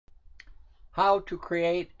How to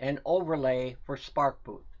create an overlay for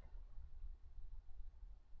Sparkbooth.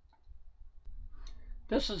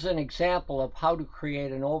 This is an example of how to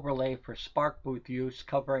create an overlay for Sparkbooth use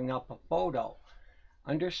covering up a photo.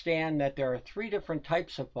 Understand that there are three different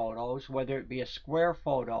types of photos, whether it be a square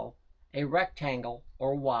photo, a rectangle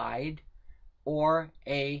or wide, or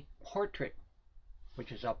a portrait,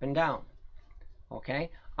 which is up and down.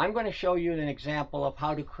 Okay, I'm going to show you an example of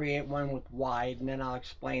how to create one with wide, and then I'll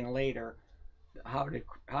explain later how to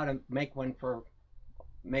make one for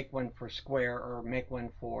square or make one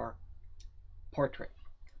for portrait.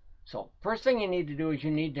 So first thing you need to do is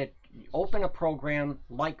you need to open a program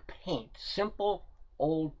like Paint, simple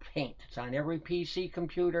old Paint. It's on every PC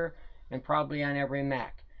computer and probably on every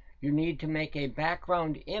Mac. You need to make a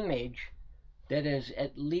background image that is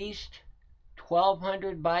at least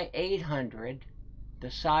 1200 by 800.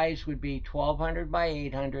 The size would be 1200 by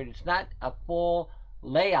 800. It's not a full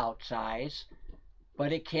layout size,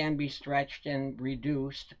 but it can be stretched and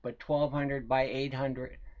reduced. But 1200 by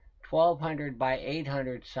 800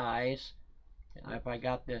 size. If I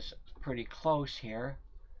got this pretty close here,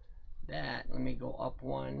 let me go up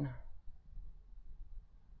one.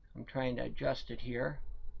 I'm trying to adjust it here.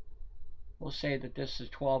 We'll say that this is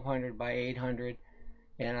 1200 by 800,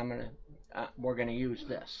 and we're gonna use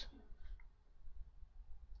this.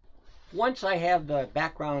 Once I have the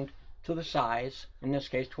background to the size, in this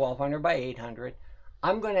case 1200 by 800,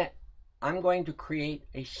 I'm going to create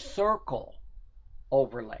a circle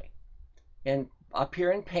overlay. And up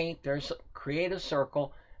here in Paint, there's create a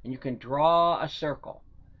circle, and you can draw a circle.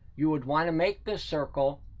 You would want to make this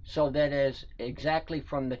circle so that is exactly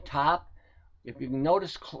from the top. If you can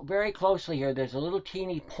notice very closely here, there's a little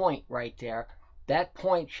teeny point right there. That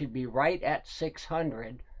point should be right at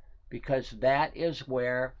 600 because that is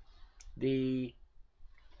where the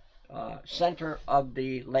center of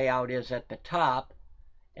the layout is at the top,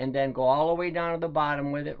 and then go all the way down to the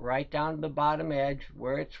bottom with it, right down to the bottom edge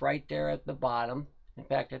where it's right there at the bottom. In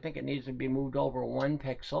fact, I think it needs to be moved over 1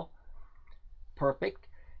 pixel. Perfect.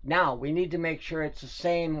 Now we need to make sure it's the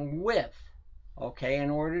same width. Okay, in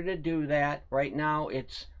order to do that, right now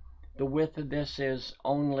the width of this is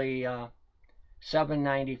only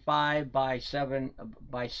 795 by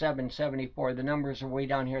 774. The numbers are way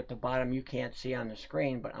down here at the bottom. You can't see on the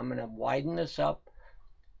screen, but I'm going to widen this up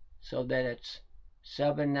so that it's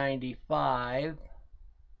 795.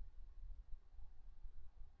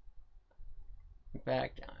 In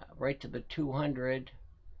fact, right to the 200,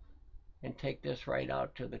 and take this right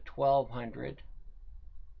out to the 1200.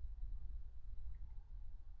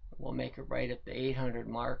 We'll make it right at the 800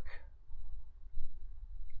 mark.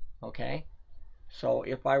 Okay, so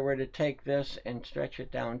if I were to take this and stretch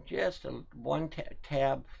it down just one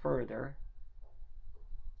tab further,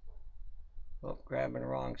 grabbing the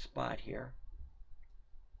wrong spot here.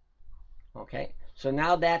 Okay, so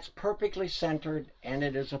now that's perfectly centered and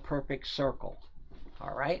it is a perfect circle.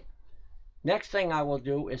 All right, next thing I will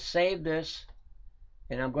do is save this,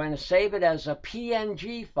 and I'm going to save it as a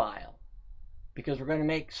PNG file because we're going to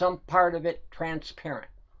make some part of it transparent.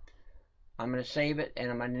 I'm going to save it and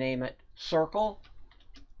I'm going to name it circle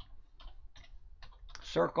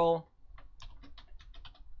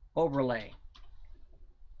overlay,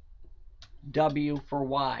 W for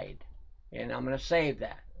wide, and I'm going to save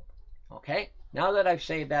that. Okay, now that I've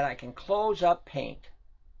saved that, I can close up Paint.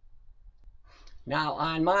 Now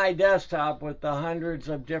on my desktop, with the hundreds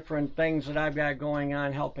of different things that I've got going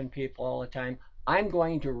on helping people all the time, I'm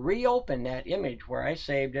going to reopen that image where I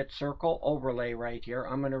saved it, circle overlay right here.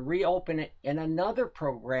 I'm going to reopen it in another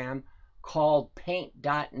program called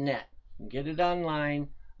paint.net. Get it online.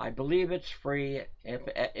 I believe it's free.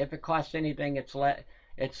 If it costs anything, it's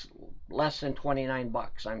less than 29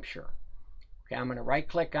 bucks, I'm sure. Okay, I'm going to right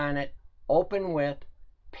click on it, open with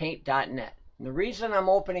paint.net. The reason I'm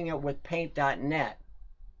opening it with paint.net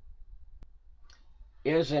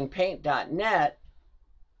is in paint.net,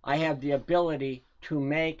 I have the ability to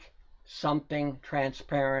make something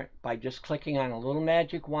transparent by just clicking on a little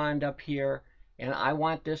magic wand up here, and I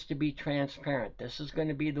want this to be transparent. This is going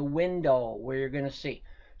to be the window where you're going to see.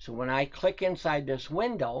 So when I click inside this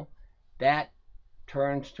window, that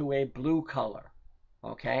turns to a blue color.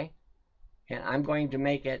 Okay, and I'm going to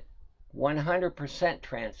make it 100%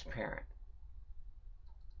 transparent.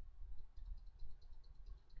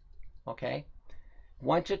 Okay,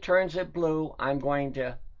 once it turns it blue, I'm going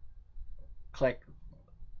to click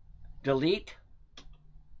delete,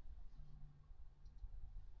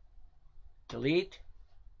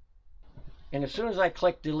 and as soon as I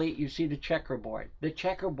click delete, you see the checkerboard. The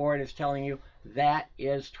checkerboard is telling you that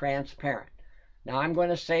is transparent. Now I'm going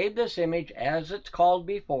to save this image as it's called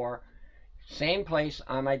before. Same place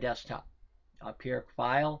on my desktop. Up here,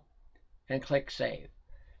 File, and click Save.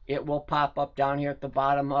 It will pop up down here at the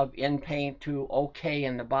bottom of In Paint to OK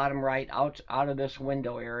in the bottom right out of this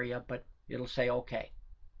window area, but it'll say OK.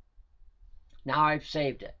 Now I've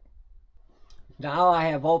saved it. Now I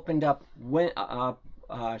have opened up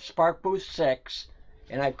Sparkbooth 6,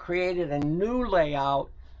 and I've created a new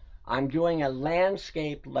layout. I'm doing a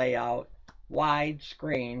landscape layout,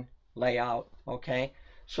 widescreen layout, okay,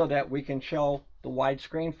 so that we can show the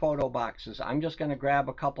widescreen photo boxes. I'm just going to grab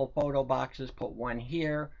a couple photo boxes, put one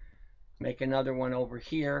here, make another one over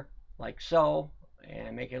here, like so,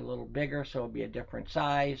 and make it a little bigger so it'll be a different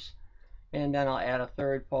size. And then I'll add a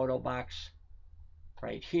third photo box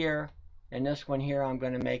right here. And this one here, I'm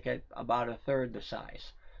going to make it about a third the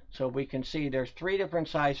size. So we can see there's 3 different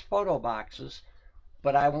size photo boxes,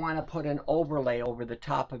 but I want to put an overlay over the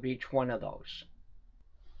top of each one of those.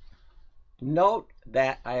 Note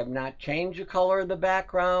that I have not changed the color of the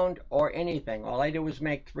background or anything. All I do is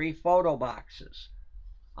make 3 photo boxes.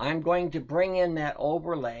 I'm going to bring in that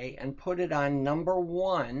overlay and put it on number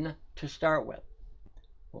 1 to start with.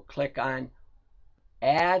 We'll click on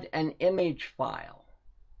Add an Image File.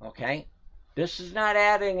 Okay? This is not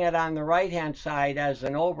adding it on the right-hand side as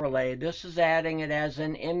an overlay. This is adding it as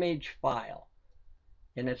an image file.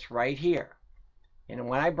 And it's right here. And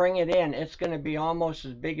when I bring it in, it's going to be almost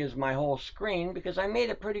as big as my whole screen because I made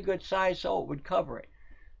it pretty good size so it would cover it.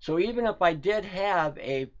 So even if I did have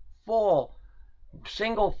a full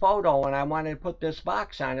single photo and I wanted to put this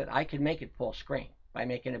box on it, I could make it full screen by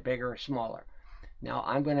making it bigger or smaller. Now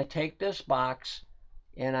I'm going to take this box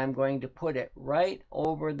and I'm going to put it right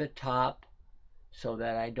over the top so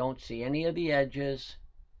that I don't see any of the edges,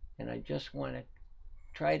 and I just want to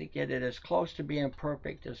try to get it as close to being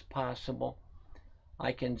perfect as possible.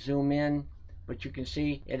 I can zoom in, but you can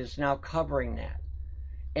see it is now covering that.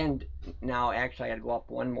 And now actually I got to go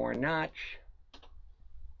up one more notch.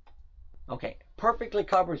 Okay, perfectly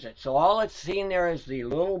covers it. So all it's seeing there is the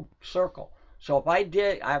little circle. So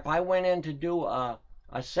if I went in to do a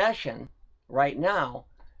session right now,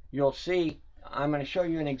 you'll see I'm going to show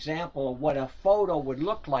you an example of what a photo would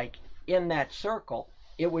look like in that circle.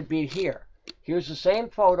 It would be here. Here's the same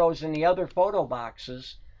photos in the other photo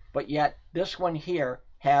boxes, but yet this one here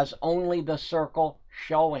has only the circle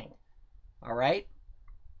showing. All right?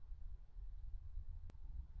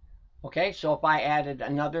 Okay, so if I added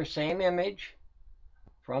another same image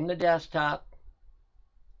from the desktop,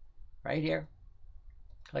 right here,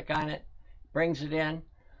 click on it, brings it in.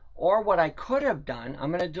 Or what I could have done,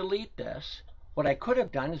 I'm going to delete this. What I could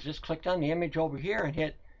have done is just clicked on the image over here and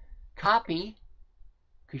hit copy,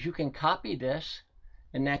 because you can copy this,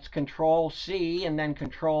 and that's Control C and then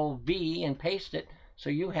Control V and paste it. So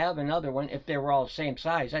you have another one. If they were all the same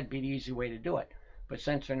size, that'd be the easy way to do it. But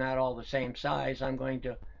since they're not all the same size, I'm going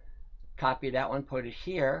to copy that one, put it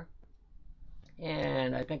here.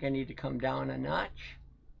 And I think I need to come down a notch,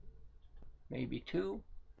 maybe 2.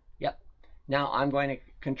 Yep. Now I'm going to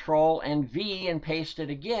Control and V and paste it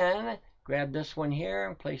again. Grab this one here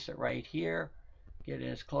and place it right here. Get it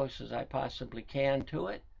as close as I possibly can to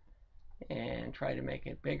it. And try to make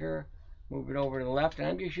it bigger. Move it over to the left. And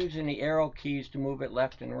I'm just using the arrow keys to move it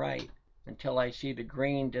left and right until I see the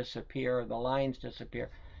green disappear or the lines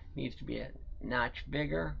disappear. It needs to be a notch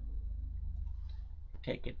bigger.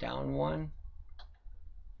 Take it down 1.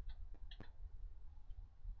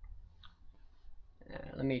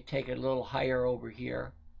 Let me take it a little higher over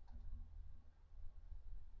here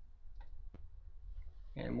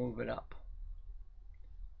and move it up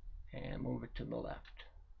and move it to the left.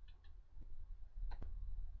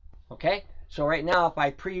 Okay, so right now if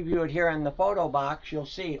I preview it here in the photo box, you'll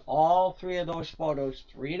see all 3 of those photos,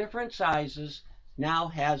 3 different sizes, now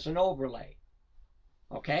has an overlay.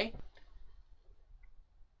 Okay,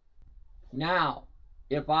 now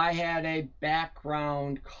if I had a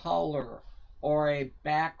background color or a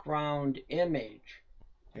background image,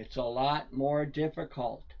 it's a lot more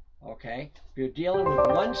difficult. Okay, if you're dealing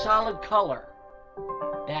with one solid color,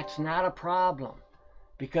 that's not a problem,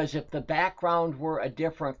 because if the background were a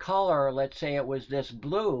different color, let's say it was this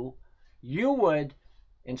blue, you would,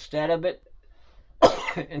 instead of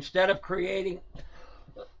creating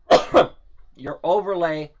your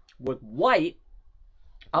overlay with white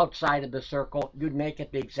outside of the circle, you'd make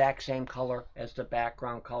it the exact same color as the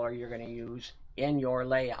background color you're going to use in your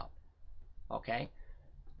layout. Okay?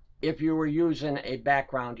 If you were using a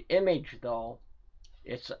background image, though,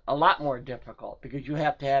 it's a lot more difficult because you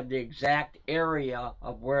have to have the exact area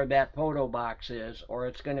of where that photo box is, or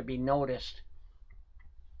it's going to be noticed.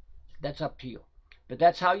 That's up to you. But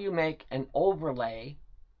that's how you make an overlay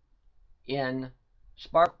in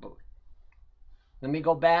Sparkbooth. Let me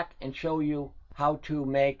go back and show you how to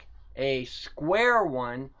make a square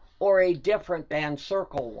one or a different than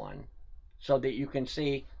circle one so that you can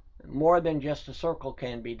see more than just a circle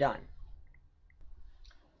can be done.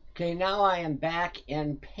 Okay, now I am back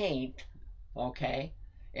in Paint, okay?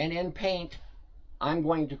 And in Paint, I'm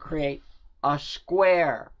going to create a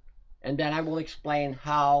square. And then I will explain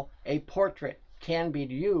how a portrait can be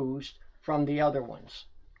used from the other ones,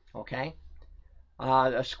 okay?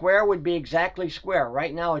 A square would be exactly square.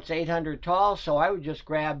 Right now it's 800 tall, so I would just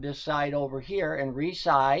grab this side over here and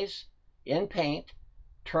resize in Paint,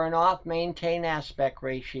 turn off maintain aspect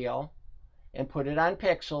ratio, and put it on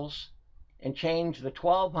pixels, and change the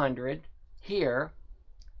 1200 here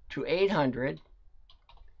to 800,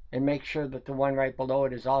 and make sure that the one right below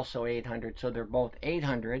it is also 800, so they're both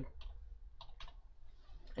 800,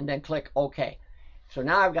 and then click OK. So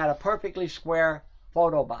now I've got a perfectly square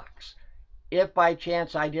photo box. If by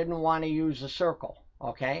chance I didn't want to use a circle,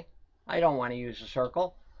 okay? I don't want to use a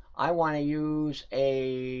circle. I want to use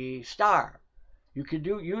a star. You could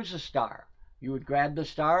use a star. You would grab the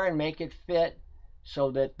star and make it fit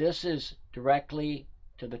so that this is directly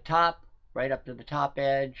to the top, right up to the top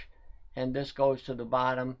edge, and this goes to the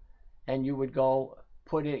bottom, and you would go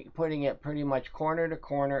putting it pretty much corner to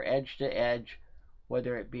corner, edge to edge,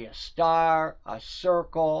 whether it be a star, a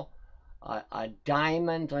circle, a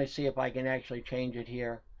diamond. Let's see if I can actually change it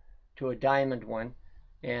here to a diamond one.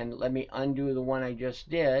 And let me undo the one I just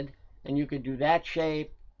did. And you could do that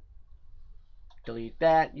shape, delete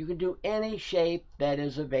that. You can do any shape that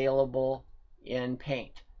is available in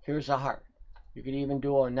Paint. Here's a heart. You could even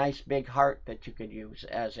do a nice big heart that you could use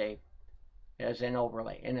as an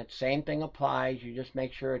overlay. And the same thing applies. You just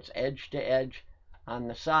make sure it's edge to edge on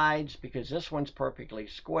the sides, because this one's perfectly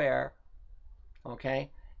square,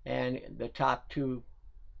 okay? And the top two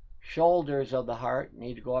shoulders of the heart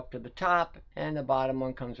need to go up to the top, and the bottom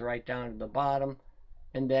one comes right down to the bottom.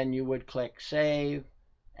 And then you would click Save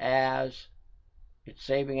As. It's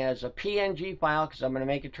saving as a PNG file because I'm going to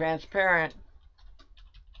make it transparent.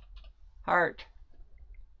 Heart.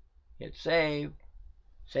 Hit Save.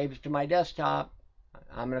 Saves to my desktop.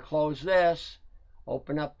 I'm going to close this.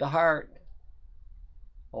 Open up the heart.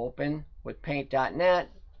 Open with Paint.net.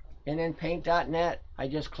 And in Paint.net, I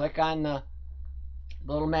just click on the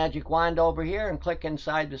little magic wand over here and click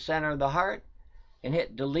inside the center of the heart and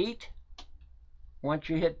hit delete. Once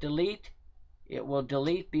you hit delete, it will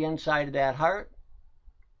delete the inside of that heart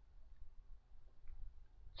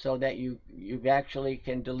so that you actually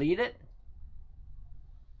can delete it.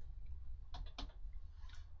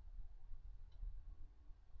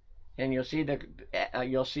 And you'll see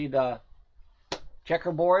the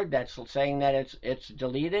checkerboard that's saying that it's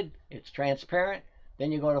deleted, it's transparent.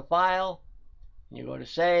 Then you go to File, you go to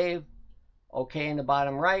Save, OK in the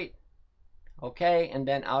bottom right, OK, and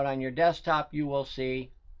then out on your desktop you will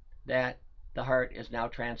see that the heart is now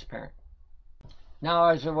transparent. Now,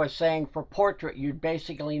 as I was saying, for portrait, you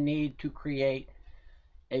basically need to create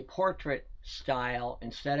a portrait style.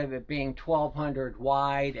 Instead of it being 1200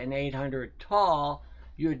 wide and 800 tall,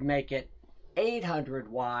 you'd make it 800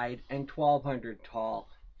 wide and 1200 tall.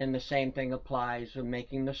 And the same thing applies to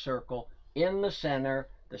making the circle in the center,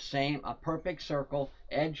 a perfect circle,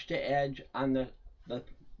 edge to edge on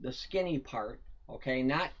the skinny part, okay?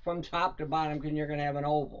 Not from top to bottom, because you're going to have an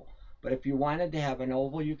oval. But if you wanted to have an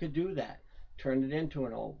oval, you could do that. Turn it into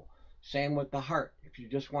an oval. Same with the heart. If you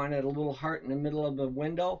just wanted a little heart in the middle of the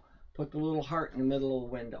window, put the little heart in the middle of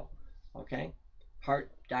the window, okay?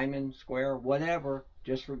 Heart, diamond, square, whatever.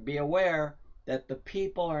 Just be aware that the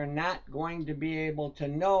people are not going to be able to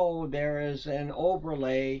know there is an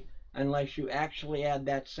overlay unless you actually add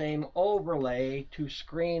that same overlay to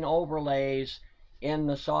screen overlays in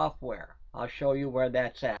the software. I'll show you where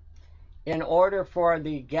that's at. In order for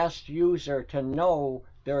the guest user to know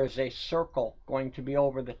there is a circle going to be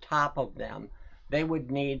over the top of them, they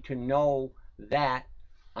would need to know that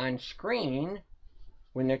on screen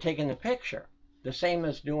when they're taking the picture. The same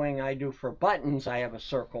as I do for buttons. I have a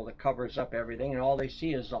circle that covers up everything, and all they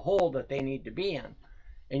see is the hole that they need to be in.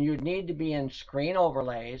 And you'd need to be in screen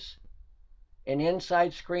overlays. And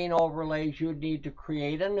inside screen overlays, you'd need to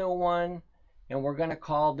create a new one. And we're going to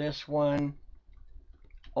call this one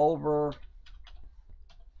Overlay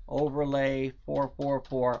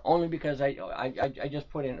 444, only because I just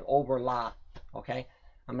put in overlay, okay?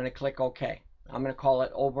 I'm going to click OK. I'm going to call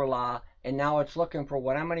it overlay, and now it's looking for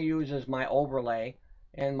what I'm going to use as my overlay,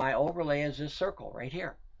 and my overlay is this circle right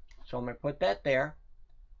here. So I'm going to put that there,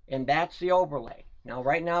 and that's the overlay. Now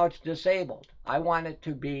right now it's disabled. I want it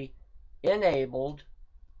to be enabled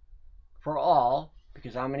for all,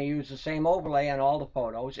 because I'm going to use the same overlay on all the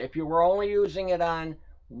photos. If you were only using it on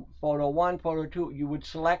photo 1, photo 2, you would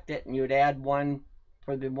select it and you'd add one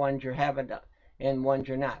for the ones you're having and ones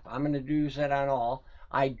you're not. I'm going to use it on all.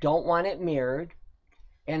 I don't want it mirrored,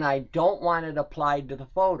 and I don't want it applied to the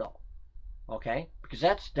photo, okay? Because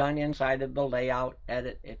that's done inside of the layout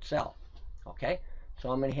edit itself, okay? So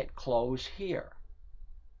I'm going to hit close here.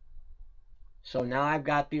 So now I've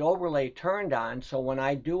got the overlay turned on, so when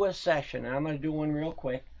I do a session, and I'm going to do one real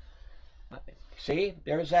quick, see,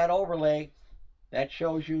 there's that overlay. That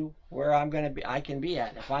shows you where I can be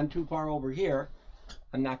at. If I'm too far over here,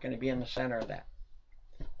 I'm not going to be in the center of that.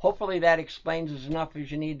 Hopefully that explains as enough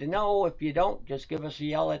as you need to know. If you don't, just give us a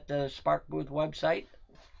yell at the Sparkbooth website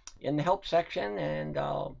in the help section, and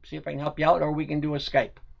I'll see if I can help you out, or we can do a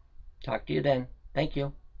Skype. Talk to you then. Thank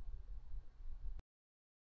you.